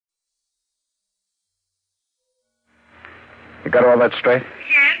You got all that straight?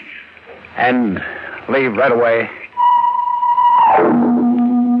 Yes. And leave right away.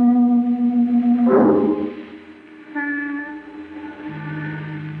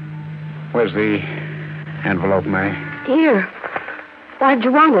 Where's the envelope, May? Here. Why'd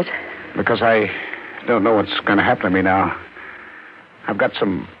you want it? Because I don't know what's going to happen to me now. I've got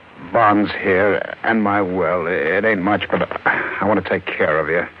some bonds here and my will. It ain't much, but I want to take care of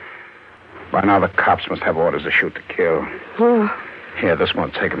you. By now, the cops must have orders to shoot to kill. Oh. Here, this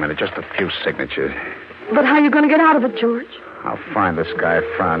won't take a minute. Just a few signatures. But how are you going to get out of it, George? I'll find this guy,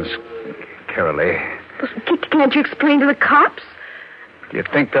 Franz Kirley. Can't you explain to the cops? Do you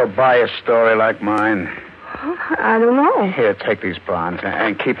think they'll buy a story like mine? Oh, I don't know. Here, take these bonds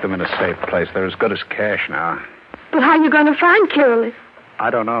and keep them in a safe place. They're as good as cash now. But how are you going to find Kirley? I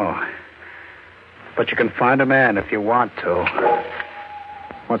don't know. But you can find a man if you want to.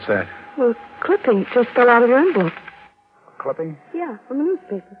 What's that? Well, a clipping just fell out of your envelope. A clipping? Yeah, from the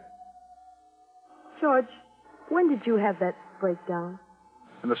newspaper. George, when did you have that breakdown?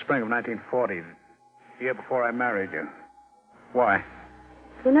 In the spring of 1940, the year before I married you. Why?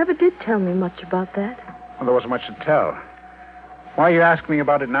 You never did tell me much about that. Well, there wasn't much to tell. Why are you asking me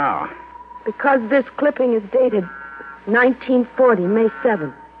about it now? Because this clipping is dated 1940, May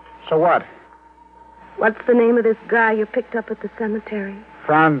 7th. So what? What's the name of this guy you picked up at the cemetery?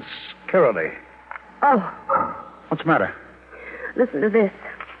 Franz Kirley. Oh. What's the matter? Listen to this.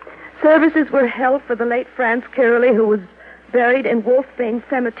 Services were held for the late Franz Kirley, who was buried in Wolfbane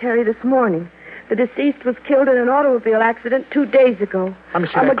Cemetery this morning. The deceased was killed in an automobile accident 2 days ago. Let me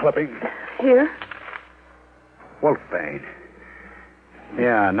see that clipping. Here? Wolfbane.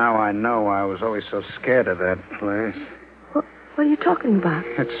 Yeah, now I know why I was always so scared of that place. What are you talking about?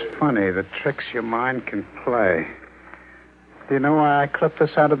 It's funny, the tricks your mind can play. Do you know why I clipped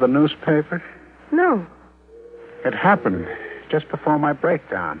this out of the newspaper? No. It happened just before my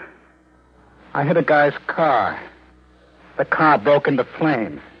breakdown. I hit a guy's car. The car broke into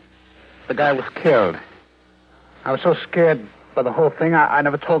flames. The guy was killed. I was so scared by the whole thing, I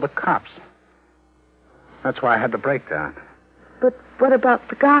never told the cops. That's why I had the breakdown. But what about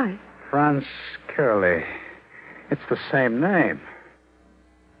the guy? Franz Kirley. It's the same name.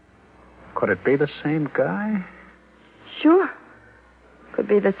 Could it be the same guy? Sure. Could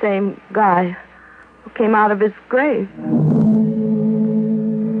be the same guy who came out of his grave.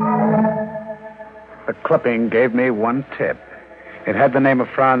 The clipping gave me one tip. It had the name of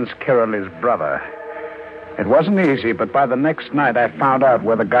Franz Kirley's brother. It wasn't easy, but by the next night I found out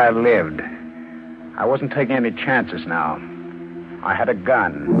where the guy lived. I wasn't taking any chances now. I had a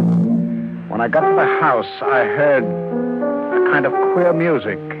gun. When I got to the house, I heard a kind of queer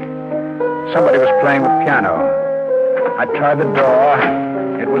music. Somebody was playing the piano. I tried the door.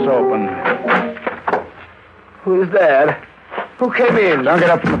 It was open. Who's there? Who came in? Don't get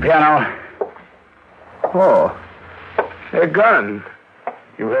up from the piano. Oh, a gun.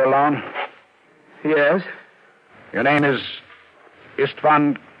 You here alone? Yes. Your name is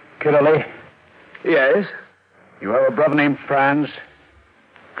Istvan Kirley? Yes. You have a brother named Franz?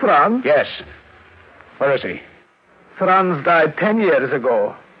 Franz? Yes. Where is he? Franz died 10 years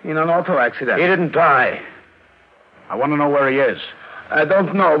ago in an auto accident. He didn't die. I want to know where he is. I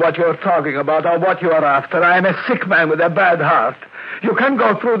don't know what you're talking about or what you are after. I am a sick man with a bad heart. You can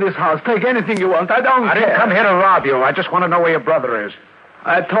go through this house, take anything you want. I don't care. I didn't come here to rob you. I just want to know where your brother is.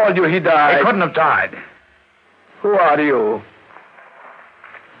 I told you he died. He couldn't have died. Who are you?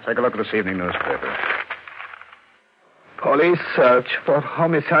 Take a look at this evening newspaper. Police search for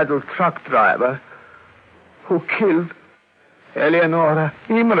homicidal truck driver who killed Eleonora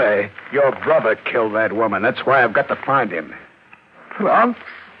Imre. Your brother killed that woman. That's why I've got to find him. Franz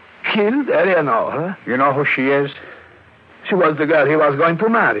killed Eleonora? You know who she is? She was the girl he was going to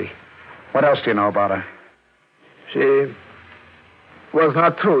marry. What else do you know about her? She was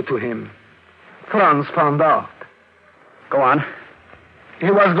not true to him. Franz found out. Go on. He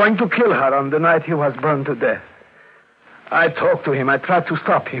was going to kill her on the night he was burned to death. I talked to him. I tried to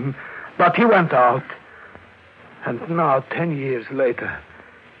stop him. But he went out. And now, 10 years later,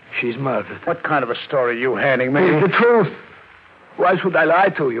 she's murdered. What kind of a story are you handing me? It's the truth. Why should I lie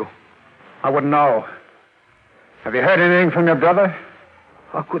to you? I wouldn't know. Have you heard anything from your brother?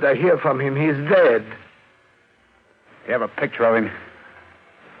 How could I hear from him? He's dead. You have a picture of him?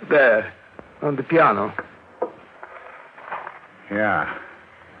 There, on the piano. Yeah,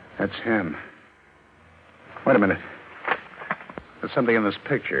 that's him. Wait a minute. There's something in this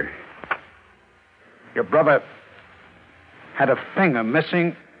picture. Your brother had a finger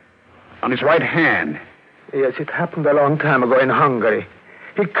missing on his right hand. Yes, it happened a long time ago in Hungary.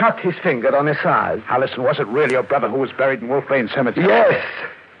 He cut his finger on his side. Now, listen, was it really your brother who was buried in Wolf Lane Cemetery? Yes.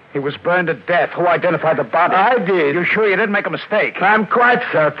 He was burned to death. Who identified the body? I did. You sure you didn't make a mistake? I'm quite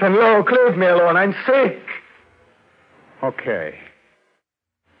certain. Look, leave me alone. I'm sick. Okay.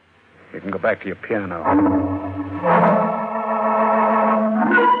 You can go back to your piano.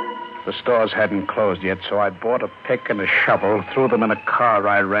 The stores hadn't closed yet, so I bought a pick and a shovel, threw them in a car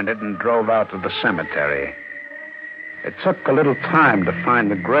I rented, and drove out to the cemetery. It took a little time to find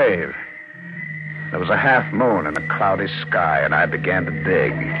the grave. There was a half moon and a cloudy sky, and I began to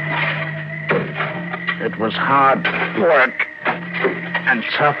dig. It was hard work and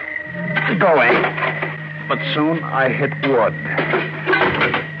tough going, but soon I hit wood.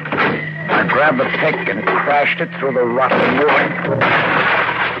 I grabbed the pick and crashed it through the rotten wood.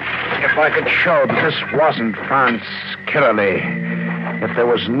 If I could show that this wasn't Franz Kirley, if there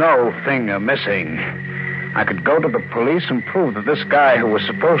was no finger missing, I could go to the police and prove that this guy who was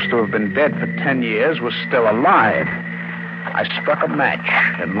supposed to have been dead for 10 years was still alive. I struck a match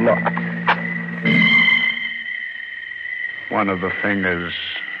and looked. One of the fingers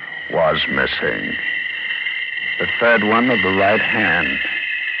was missing. The third one of the right hand.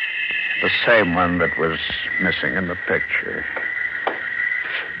 The same one that was missing in the picture.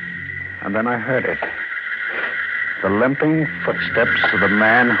 And then I heard it. The limping footsteps of the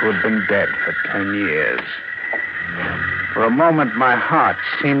man who had been dead for 10 years. For a moment, my heart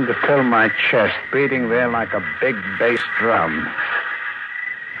seemed to fill my chest, beating there like a big bass drum.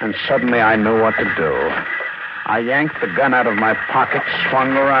 And suddenly I knew what to do. I yanked the gun out of my pocket,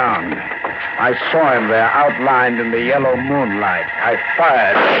 swung around. I saw him there, outlined in the yellow moonlight. I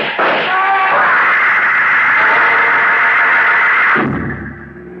fired.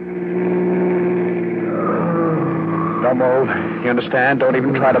 Don't move. You understand? Don't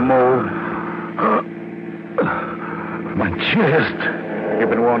even try to move. My chest. You've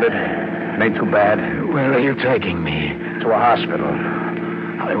been wounded. It ain't too bad. Where are you taking me? To a hospital.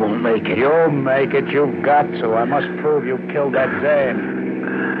 I won't make it. You'll make it. You've got to. I must prove you killed that Zane.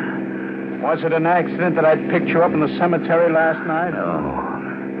 Was it an accident that I picked you up in the cemetery last night?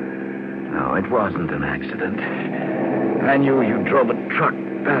 No, it wasn't an accident. I knew you drove a truck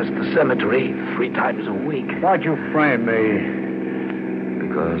past the cemetery 3 times a week. Why'd you frame me?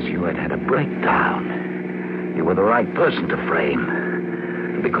 Because you had a breakdown. You were the right person to frame.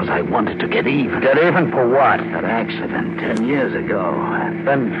 Because I wanted to get even. Get even for what? That accident 10 years ago.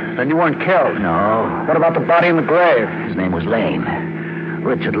 Then you weren't killed? No. What about the body in the grave? His name was Lane.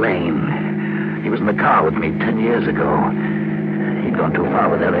 Richard Lane. He was in the car with me 10 years ago. He'd gone too far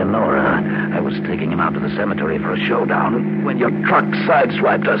with Eleonora. I was taking him out to the cemetery for a showdown when your truck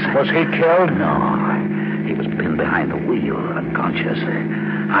sideswiped us. Was he killed? No. He was pinned behind the wheel, unconscious.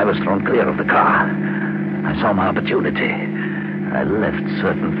 I was thrown clear of the car. I saw my opportunity. I left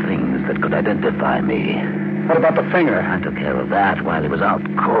certain things that could identify me. What about the finger? I took care of that while he was out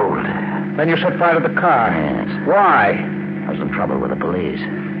cold. Then you set fire to the car? Yes. Why? I was in trouble with the police.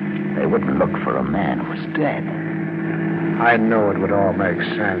 They wouldn't look for a man who was dead. I knew it would all make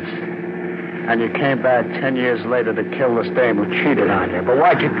sense. And you came back 10 years later to kill this dame who cheated on you. But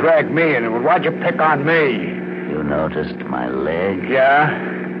why'd you drag me in? And why'd you pick on me? You noticed my leg? Yeah?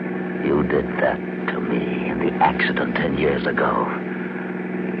 You did that to me in the accident 10 years ago.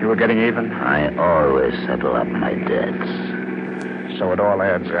 You were getting even? I always settle up my debts. So it all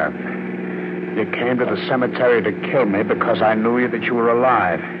adds up. You came to the cemetery to kill me because I knew that you were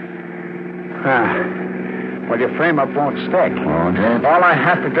alive. Well, your frame-up won't stick. Won't it? All I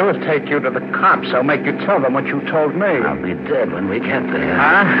have to do is take you to the cops. I'll make you tell them what you told me. I'll be dead when we get there.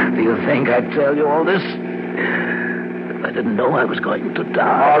 Huh? Do you think I'd tell you all this? If I didn't know I was going to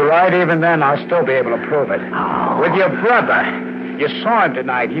die. All right, even then, I'll still be able to prove it. How? With your brother. You saw him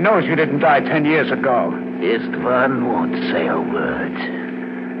tonight. He knows you didn't die 10 years ago. Istvan won't say a word.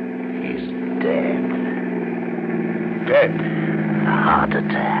 He's dead. Dead? A heart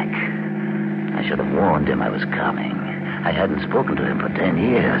attack. I should have warned him I was coming. I hadn't spoken to him for 10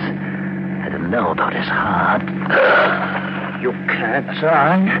 years. I didn't know about his heart. You can't,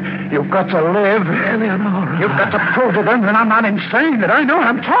 son. You've got to live. Eleonora. You've got to prove to them that I'm not insane, that I know what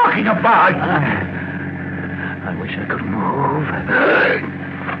I'm talking about. I wish I could move.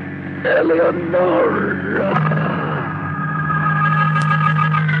 Eleonora.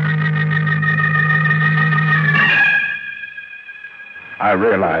 I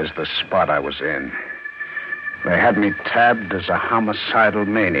realized the spot I was in. They had me tabbed as a homicidal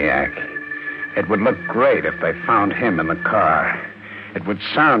maniac. It would look great if they found him in the car. It would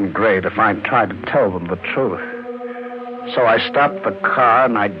sound great if I tried to tell them the truth. So I stopped the car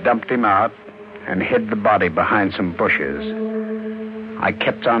and I dumped him out and hid the body behind some bushes. I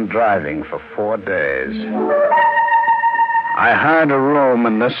kept on driving for 4 days. I hired a room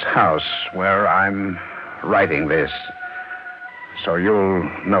in this house where I'm writing this. So you'll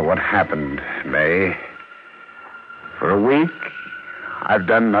know what happened, May. For a week, I've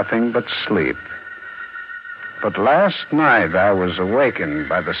done nothing but sleep. But last night I was awakened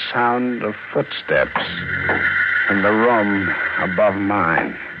by the sound of footsteps in the room above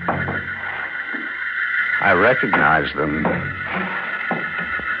mine. I recognized them.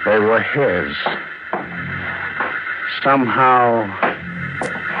 They were his. Somehow,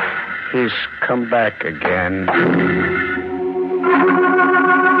 he's come back again.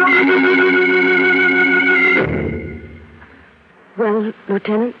 Well,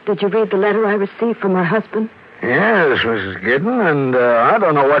 Lieutenant, did you read the letter I received from my husband? Yes, Mrs. Giddon, and I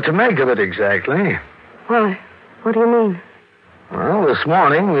don't know what to make of it exactly. Why? What do you mean? Well, this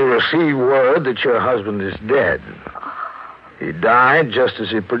morning we received word that your husband is dead. He died just as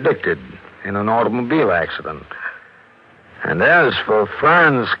he predicted, in an automobile accident. And as for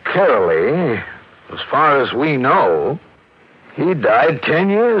Franz Caroly, as far as we know, he died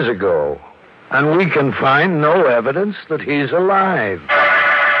 10 years ago. And we can find no evidence that he's alive.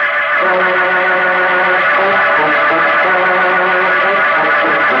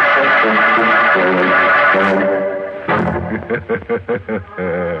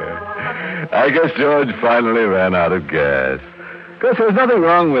 I guess George finally ran out of gas. Of course, there's nothing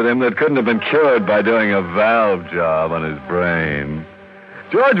wrong with him that couldn't have been cured by doing a valve job on his brain.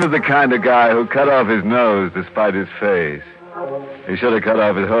 George was the kind of guy who cut off his nose despite his face. He should have cut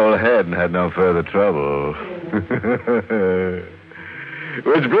off his whole head and had no further trouble.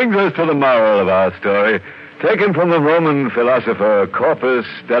 Which brings us to the moral of our story, taken from the Roman philosopher Corpus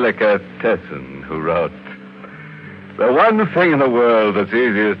Delicatesson, who wrote, "The one thing in the world that's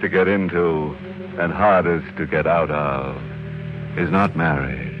easiest to get into and hardest to get out of is not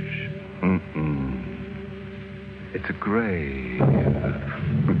marriage. It's a grave."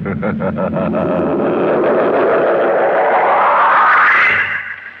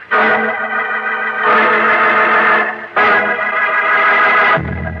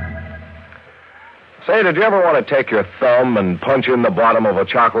 Say, did you ever want to take your thumb and punch in the bottom of a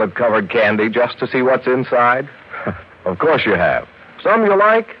chocolate-covered candy just to see what's inside? Of course you have. Some you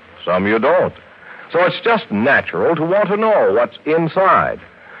like, some you don't. So it's just natural to want to know what's inside.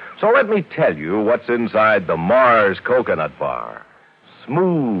 So let me tell you what's inside the Mars Coconut Bar.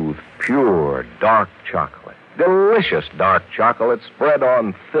 Smooth, pure, dark chocolate. Delicious dark chocolate spread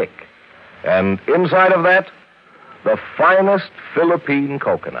on thick. And inside of that, the finest Philippine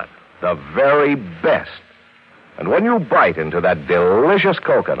coconut. The very best. And when you bite into that delicious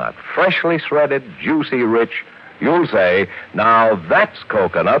coconut, freshly shredded, juicy, rich, you'll say, now that's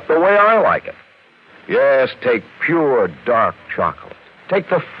coconut the way I like it. Yes, take pure dark chocolate. Take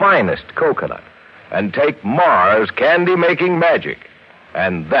the finest coconut. And take Mars candy-making magic.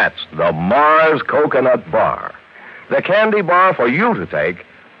 And that's the Mars Coconut Bar. The candy bar for you to take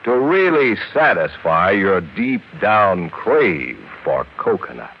to really satisfy your deep-down crave for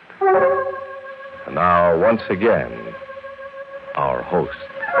coconut. And now, once again, our host.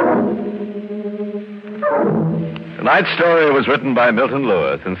 Tonight's story was written by Milton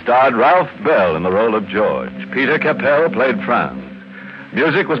Lewis and starred Ralph Bell in the role of George. Peter Capell played Franz.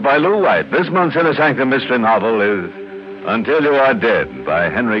 Music was by Lou White. This month's Inner Sanctum mystery novel is Until You Are Dead by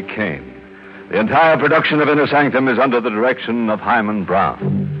Henry Kane. The entire production of Inner Sanctum is under the direction of Hyman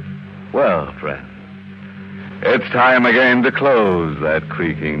Brown. Well, friends, it's time again to close that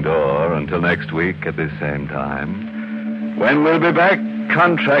creaking door until next week at this same time, when we'll be back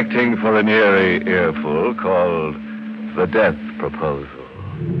contracting for an eerie earful called The Death Proposal.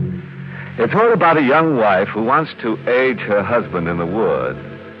 It's all about a young wife who wants to age her husband in the woods.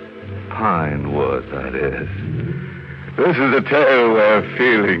 Pine woods, that is. This is a tale where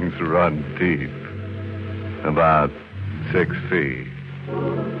feelings run deep. About 6 feet.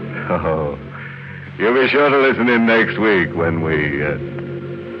 Oh, you'll be sure to listen in next week when we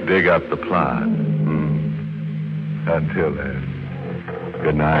dig up the plot. Until then,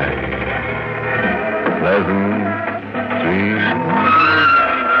 good night. Pleasant dreams.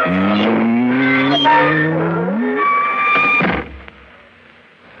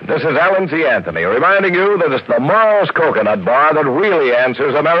 This is Alan C. Anthony reminding you that it's the Mars Coconut Bar that really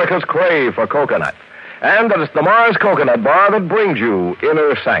answers America's crave for coconut. And that it's the Mars Coconut Bar that brings you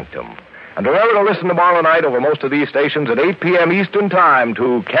Inner Sanctum. And remember to listen tomorrow night over most of these stations at 8 p.m. Eastern Time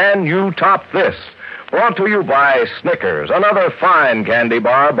to Can You Top This? Brought to you by Snickers, another fine candy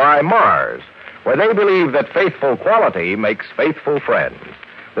bar by Mars, where they believe that faithful quality makes faithful friends.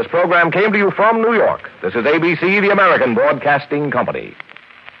 This program came to you from New York. This is ABC, the American Broadcasting Company.